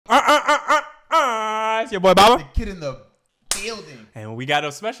It's your boy Baba. The kid in the building. And we got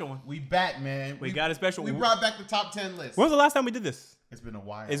a special one. We back, man. We got a special We one. brought back the top 10 list. When was the last time we did this? It's been a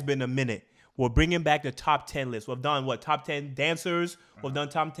while. It's been a minute. We're bringing back the top 10 list. We've done what? Top 10 dancers. We've done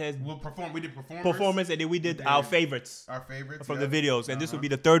top 10 We did performance, and then we did our favorites. Our favorites from the videos. And this will be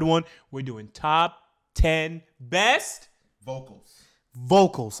the third one. We're doing top 10 best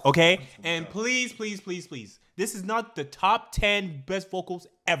vocals, okay? And please, please, please, please. This is not the top 10 best vocals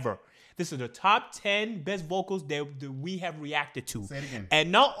ever. This is the top 10 best vocals that we have reacted to. Say it again.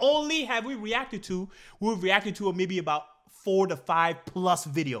 And not only have we reacted to, we've reacted to maybe about 4 to 5 plus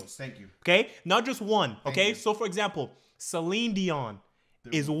videos. Thank you. Okay? Not just one. Okay? So for example, Celine Dion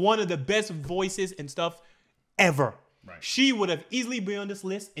is one of the best voices and stuff ever. Right. She would have easily been on this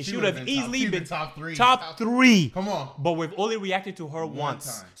list, and she would have easily been top 3. Top 3. Come on. But we've only reacted to her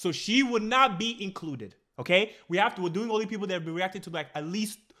once. Time. So she would not be included. Okay? We're doing only people that have been reacted to like at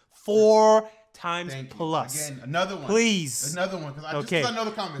least 4 times plus. Again, another one. Please. Another one. Because I know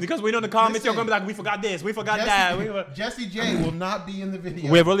the comments. Because we know the comments, you're going to be like, we forgot this, we forgot that. Jessie J will not be in the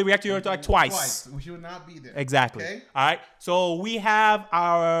video. We've only reacted to her like twice. She will not be there. Exactly. Okay? All right. So we have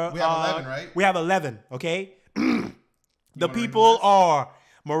our... We have 11, right? We have 11, okay? The people are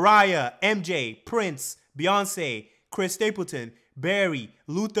Mariah, MJ, Prince, Beyonce, Chris Stapleton, Barry,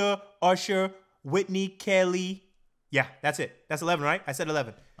 Luther, Usher, Whitney, Kelly. Yeah, that's it. That's 11, right? I said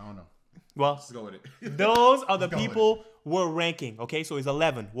 11. I don't know. Well, let's go with it. Those are the people we're ranking, okay? So it's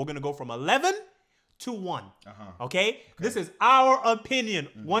 11. We're going to go from 11 to 1, okay? This is our opinion.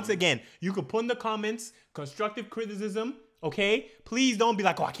 Once again, you can put in the comments constructive criticism, okay? Please don't be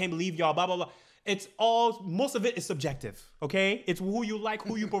like, oh, I can't believe y'all, blah, blah, blah. It's all, most of it is subjective, okay? It's who you like,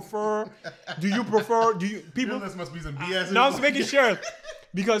 who you prefer. Do you people? This must be some BS. No, I'm just making sure.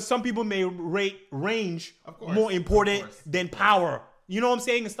 Because some people may rate range more important than power. You know what I'm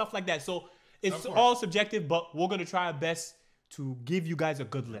saying? And stuff like that. So it's all subjective, but we're going to try our best to give you guys a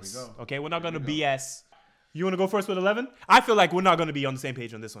good list. Okay? We're not going to BS. You want to go first with 11? I feel like we're not going to be on the same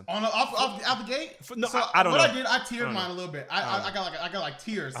page on this one. Out the gate? No, so I don't know. What I did, I tiered mine a little bit. I got like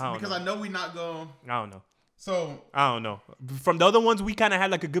tiers because I know we're not going. I don't know. So I don't know. From the other ones, we kind of had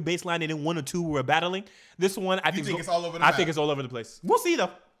like a good baseline, and then 1 or 2 were battling. This one, I think it's all over the map? I think it's all over the place. We'll see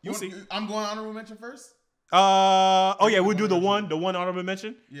though. We'll see. I'm going honorable mention first. Oh yeah, we'll do the one honorable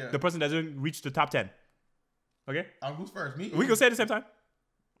mention. Yeah. The person that doesn't reach the top 10. Okay. Who's first? Me. We can say it at the same time.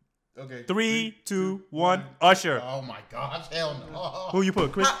 Okay. 3, 2, 1. Usher. Oh my gosh, hell no. Who you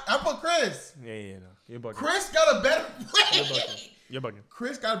put? Chris. I put Chris. Yeah, no. You're bugging. Chris got a better. You're bugging.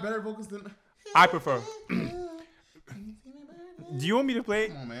 Chris got better vocals than. I prefer. Do you want me to play?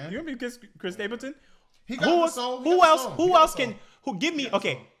 Come on, man. Do you want me to kiss Chris Stapleton? He got the soul. Who else can? Who give me?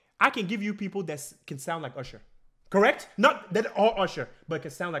 Okay, I can give you people that can sound like Usher. Correct? Not that are Usher, but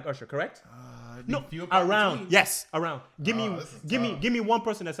can sound like Usher. Correct? No, around. Yes, around. Give me one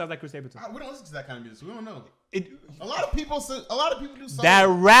person that sounds like Chris Stapleton. We don't listen to that kind of music. We don't know. A lot of people do soul. That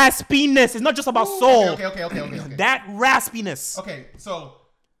raspiness. It's not just about soul. Okay. That raspiness. Okay, so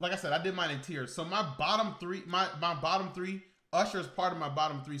like I said, I did mine in tiers. So my bottom 3, my bottom 3, Usher is part of my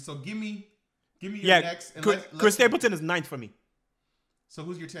bottom 3. So give me your next. And Chris Stapleton is 9th for me. So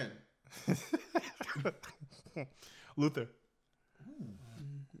who's your 10? Luther. Ooh.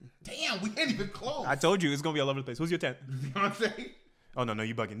 Damn, we ain't even close. I told you it's gonna be all over the place. Who's your 10th? Beyonce. Oh no,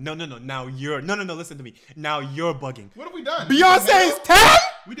 you bugging. No. Now you're listen to me. Now you're bugging. What have we done? Beyonce's 10?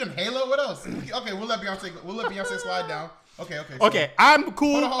 We done Halo. What else? Okay, we'll let Beyonce slide down. Okay. Okay, I'm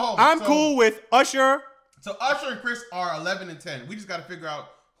cool. I'm cool with Usher. So Usher and Chris are 11 and 10. We just got to figure out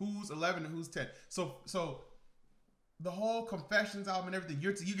who's 11 and who's 10. So the whole Confessions album and everything,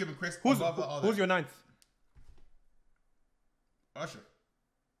 you giving Chris above all that. Who's your 9th? Usher.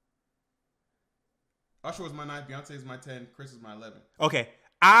 Usher was my 9th. Beyonce is my 10. Chris is my 11. Okay,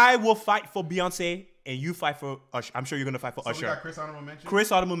 I will fight for Beyonce and you fight for Usher. I'm sure you're gonna fight for Usher. So we got Chris honorable mention.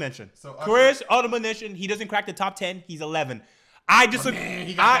 Chris honorable mention. So Chris honorable mention. He doesn't crack the top 10. He's 11. I disagree. Oh, man,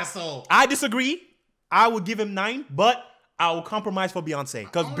 he got that soul. I disagree. I would give him 9, but I will compromise for Beyonce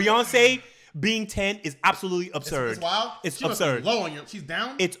because Beyonce being 10 is absolutely absurd. It's wild. It's absurd. Low on you. She's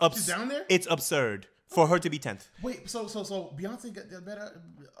down. She's down there. It's absurd for her to be 10th. Wait, so Beyonce got better.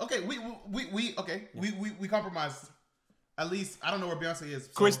 Okay, we compromised. At least I don't know where Beyonce is.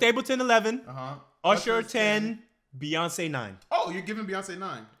 So. Chris Stapleton 11. Usher 10. Beyonce 9. Oh, you're giving Beyonce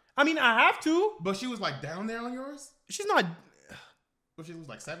 9. I mean, I have to. But she was like down there on yours. She's not. But she was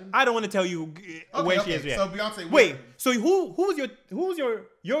like 7. I don't want to tell you where she is yet. So Beyonce. Wait. So who was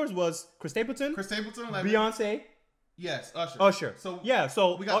yours was Chris Stapleton. Chris Stapleton 11. Beyonce. Yes, Usher. Usher. So yeah.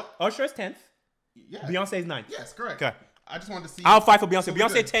 So we got Usher is 10th. Yeah. Beyonce is 9th. Yes, correct. Okay. I just wanted to see. I'll fight for Beyonce. So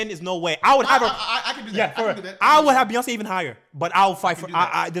Beyonce 10 is no way. I would have her. I can do that. Yeah, I can do that. I would have Beyonce even higher, but I'll fight for.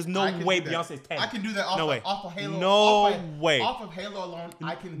 There's no I can way do that. Beyonce's 10. I can do that off, off of Halo. No way. Off of Halo alone,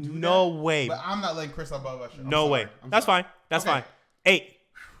 I can do that. No way. But I'm not letting Chris above Usher. No way. That's fine. That's fine. 8.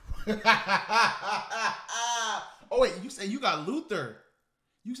 Oh wait, you say you got Luther.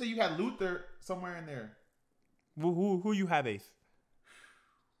 You say you had Luther somewhere in there. Who you have 8th?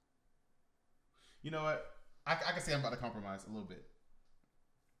 You know what? I can say I'm about to compromise a little bit.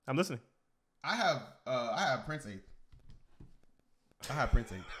 I'm listening. I have Prince 8th. I have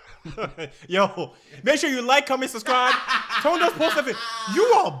Prince 8th. Yo, make sure you like, comment, subscribe. Turn those posts up. You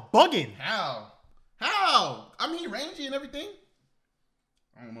are bugging. How? I mean, rangy and everything.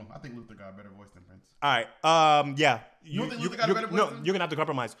 I don't know. I think Luther got a better voice than Prince. All right. Yeah. You don't think Luther got a better voice? No, you're gonna have to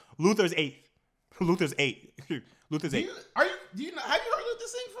compromise. Luther's 8th. Luther's 8. Luther's 8. Have you heard Luther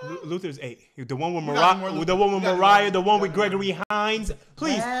sing for real? Luther's 8. The one with Mariah, the one with Gregory Hines.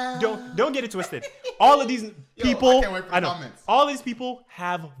 Please don't get it twisted. All of these people, I can't wait for the comments. All these people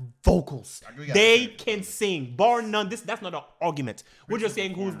have vocals. They can sing, bar none. That's not an argument. We're just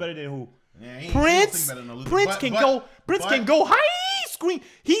saying who's better than who. Yeah, Prince can go high screen.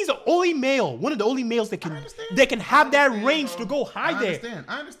 He's the only male, one of the only males that can have that range to go high there.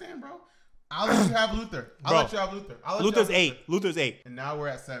 I understand, bro. I'll let you have Luther. I'll let you have Luther. Luther's 8. Luther's 8. And now we're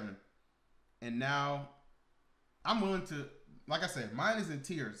at 7. And now I'm willing to, like I said, mine is in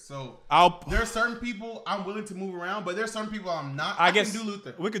tiers. So there are certain people I'm willing to move around, but there's certain people I'm not. I guess can do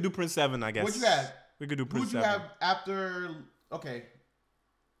Luther. We could do Prince 7, I guess. What you have? We could do Prince 7. Who'd you have after? Okay.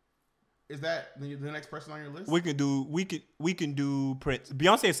 Is that the next person on your list? We can do Prince.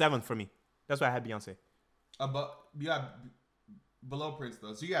 Beyonce is 7th for me. That's why I had Beyonce. You got below Prince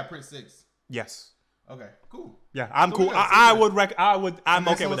though, so you got Prince 6. Yes. Okay. Cool. Yeah, I'm cool. I'm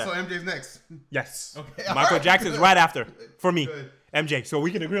okay with that. So MJ's next. Yes. Okay. Michael Jackson's right after for me. Good. MJ. So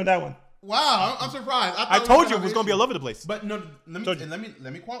we can agree on that one. Wow, I'm surprised. I told you it was gonna be all over the place. But no,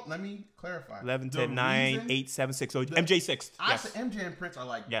 let me clarify. 11, 10, 9, 8, 7, 6. So MJ 6th. I said MJ and Prince are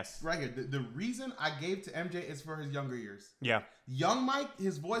like right here. The reason I gave to MJ is for his younger years. Yeah. Young Mike,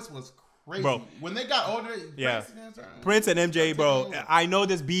 his voice was crazy. Bro. When they got older, Prince and MJ, bro. I know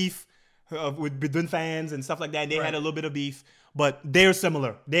this beef between fans and stuff like that. They had a little bit of beef, but they're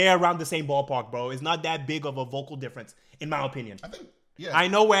similar. They're around the same ballpark, bro. It's not that big of a vocal difference, in my opinion. I think. Yeah. I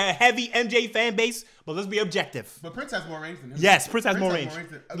know we're a heavy MJ fan base, but let's be objective. But Prince has more range than him. Yes, Prince has more range.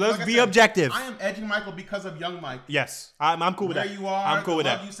 Let's be objective. I am edging Michael because of Young Mike. Yes, I'm cool with that. Where you are, I'm cool with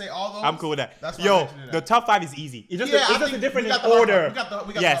that. You say all those. I'm cool with that. That's Yo, the top 5 is easy. It's just a different in order.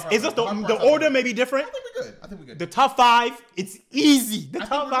 Yes, it's just the order may be different. I think we're good. I think we're good. The top 5, it's easy. The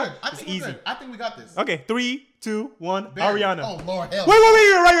top 5 is easy. I think we got this. Okay, 3, 2, 1. Ariana. Oh Lord, hell. Wait.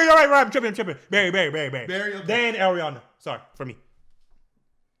 You're right. I'm tripping. Barry. Okay. Then Ariana. Sorry, for me.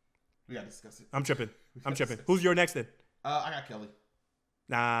 We gotta discuss it. I'm tripping. Who's your next then? I got Kelly.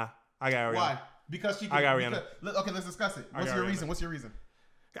 Nah, I got Ariana. Why? Because she. I got Ariana. Okay, let's discuss it. What's your reason?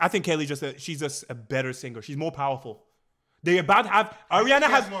 I think Kelly she's just a better singer. She's more powerful. They about to have Ariana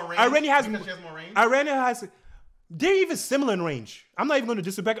has more range. Ariana has. They're even similar in range. I'm not even going to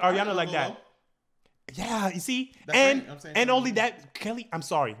disrespect Ariana like that. Yeah, you see, and only that, Kelly. I'm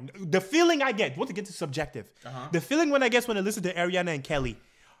sorry. The feeling I get. Once again, it's subjective. The feeling when I listen to Ariana and Kelly.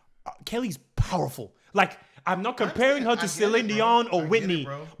 Kelly's powerful. Like, I'm not comparing her to Celine Dion or Whitney,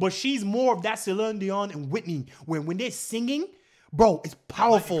 but she's more of that Celine Dion and Whitney. When they're singing, bro, it's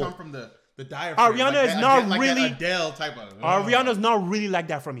powerful. Like you come from the diaphragm. Ariana is not really Adele type of. Ariana's not really like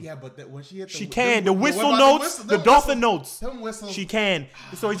that for me. Yeah, but when she hit she can the whistle notes, the dolphin notes. She can.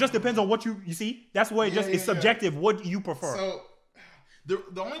 So it just depends on what you see. That's where it's subjective. What you prefer. So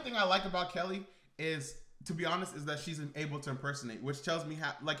the only thing I like about Kelly is, to be honest, is that she's able to impersonate, which tells me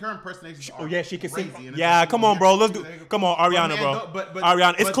how, like, her impersonations are she can crazy. sing. Yeah, come on, bro. Let's do. Come on, Ariana, bro.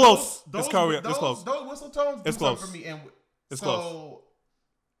 Ariana, it's close. It's close. Those whistle tones do something for me, and it's close.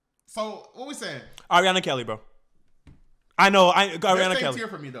 So what we saying? Ariana Kelly, bro. I know. Ariana Kelly. Same tier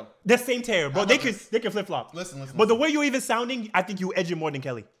for me though. The same tier, bro. They can flip flop. Listen. But the way you're even sounding, I think you edge it more than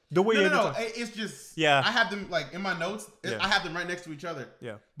Kelly. The way no. It's just I have them like in my notes. I have them right next to each other.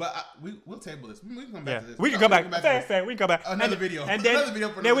 Yeah. But we'll table this. We can come back to this. We can come back. Fair. We can come back. Another video. And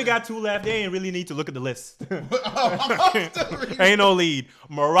then we got 2 left. They ain't really need to look at the list. Ain't no lead.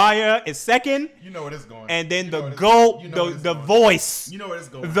 Mariah is 2nd. You know where it's going. And then the GOAT, the voice. You know where it's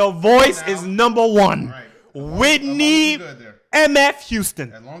going. The voice is number 1. Right. Whitney MF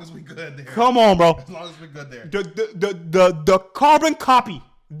Houston. As long as we good there. Come on, bro. As long as we good there. The carbon copy.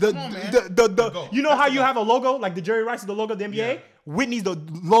 You know how you have a logo like the Jerry Rice is the logo of the NBA? Yeah. Whitney's the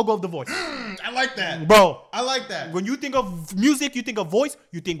logo of The Voice. I like that, bro. I like that. When you think of music, you think of voice,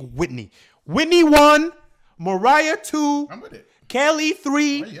 you think Whitney. Whitney 1, Mariah 2, I'm with it. Kelly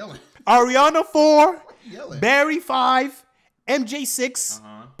 3, Ariana 4, Barry 5, MJ 6,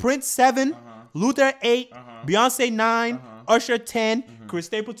 Prince 7, Luther 8, Beyonce 9, Usher 10, Chris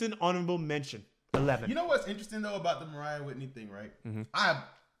Stapleton honorable mention 11. You know what's interesting though about the Mariah Whitney thing, right? I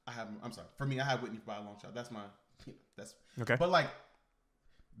have. I'm sorry. For me, I have Whitney by a long shot. That's my. That's okay. But like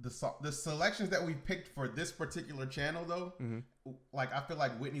the selections that we picked for this particular channel though, like I feel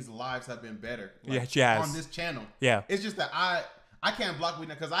like Whitney's lives have been better. Like, yeah, she has. On this channel. Yeah. It's just that I can't block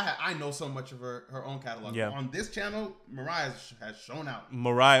Whitney because I know so much of her own catalog. Yeah. On this channel, Mariah has shown out.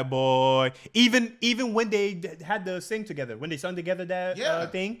 Mariah boy. Even when they had the sing together, when they sung together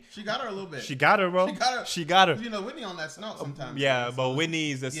that thing. She got her a little bit. She got her, bro. She got her. You know, Whitney on that snout sometimes. Yeah, but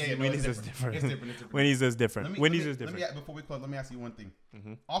Whitney's just Whitney's just different. It's different. Whitney's just different. Whitney's just different. Before we close, let me ask you one thing.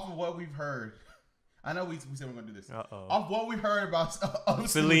 Off of what we've heard, I know we said we're gonna do this. Off what we heard about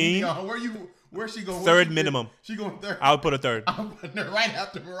Celine, where's she going? Third minimum. She going third. I would put a third. I'm putting her right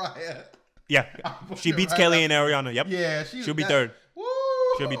after Mariah. Yeah, she beats Kelly and Ariana. Yep. Yeah, she'll be third. Woo!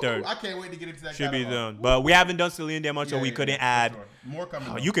 She'll be third. I can't wait to get into that. She'll be done. But we haven't done Celine that much, so we couldn't add. Sure. More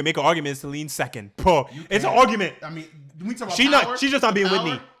coming. You can make an argument Celine's second. Bro, it's an argument. I mean, we talk about power. She's just not being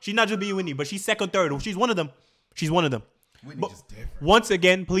Whitney. She's not just being Whitney, but she's second, third. She's one of them. Whitney's just different. Once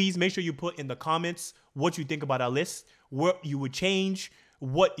again, please make sure you put in the comments what you think about our list, what you would change,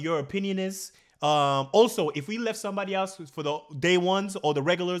 what your opinion is. Also, if we left somebody else for the day ones or the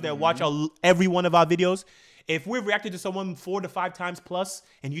regulars that watch every one of our videos, if we've reacted to someone 4 to 5 times plus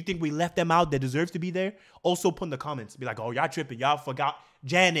and you think we left them out that deserves to be there, also put in the comments. Be like, oh, y'all tripping. Y'all forgot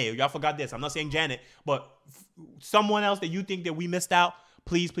Janet. Y'all forgot this. I'm not saying Janet, but someone else that you think that we missed out,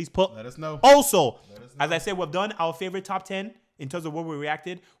 please put. Let us know. Also, as I said, we've done our favorite top 10 in terms of where we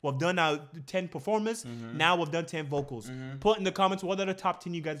reacted. We've done our 10 performers. Now we've done 10 vocals. Put in the comments what are the top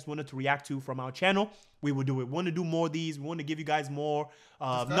 10 you guys wanted to react to from our channel. We will do it. We want to do more of these. We want to give you guys more,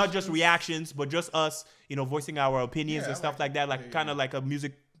 not just reactions, but just us, voicing our opinions and stuff like that. Like kind of like a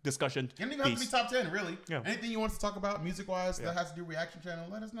music discussion. It doesn't even have to be top 10, really. Yeah. Anything you want us to talk about music-wise that has to do reaction channel,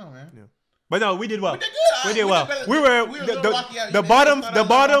 let us know, man. Yeah. But no, we did well. We did well. The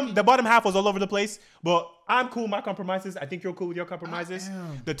bottom half was all over the place. But I'm cool with my compromises. I think you're cool with your compromises.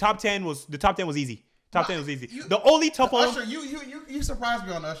 The top 10 was easy. Top 10 was easy. The only top one. Usher, you surprised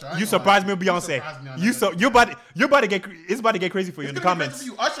me on Usher. You surprised me with Beyonce. You're about to get. It's about to get crazy for you in the comments.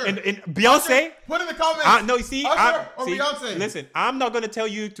 Usher. And Beyonce. Usher, put in the comments. No, you see. Usher or Beyonce. Listen, I'm not gonna tell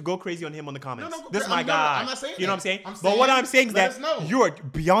you to go crazy on him on the comments. No, this is my guy. I'm not saying you know what I'm saying? But what I'm saying is that your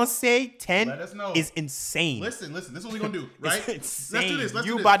Beyonce 10 is insane. Listen. This is what we're gonna do, right? Let's do this.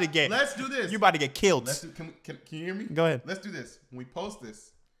 Let's do this. You about to get killed. Can you hear me? Go ahead. Let's do this. When we post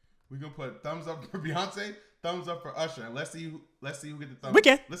this, we're gonna put thumbs up for Beyonce. Thumbs up for Usher, and let's see who get the thumbs. We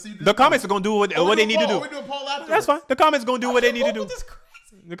can. Let's see. The comments are gonna do what they need to do. We do a poll after. That's fine. The comments are gonna do what they need to do.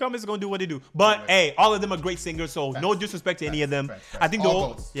 The comments are gonna do what they do. But hey, all of them are great singers, so no disrespect to any of them. I think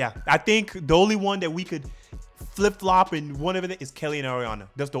I think the only one that we could flip flop in one of it is Kelly and Ariana.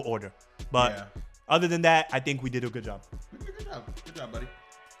 That's the order. But other than that, I think we did a good job. We did a good job. Good job, buddy.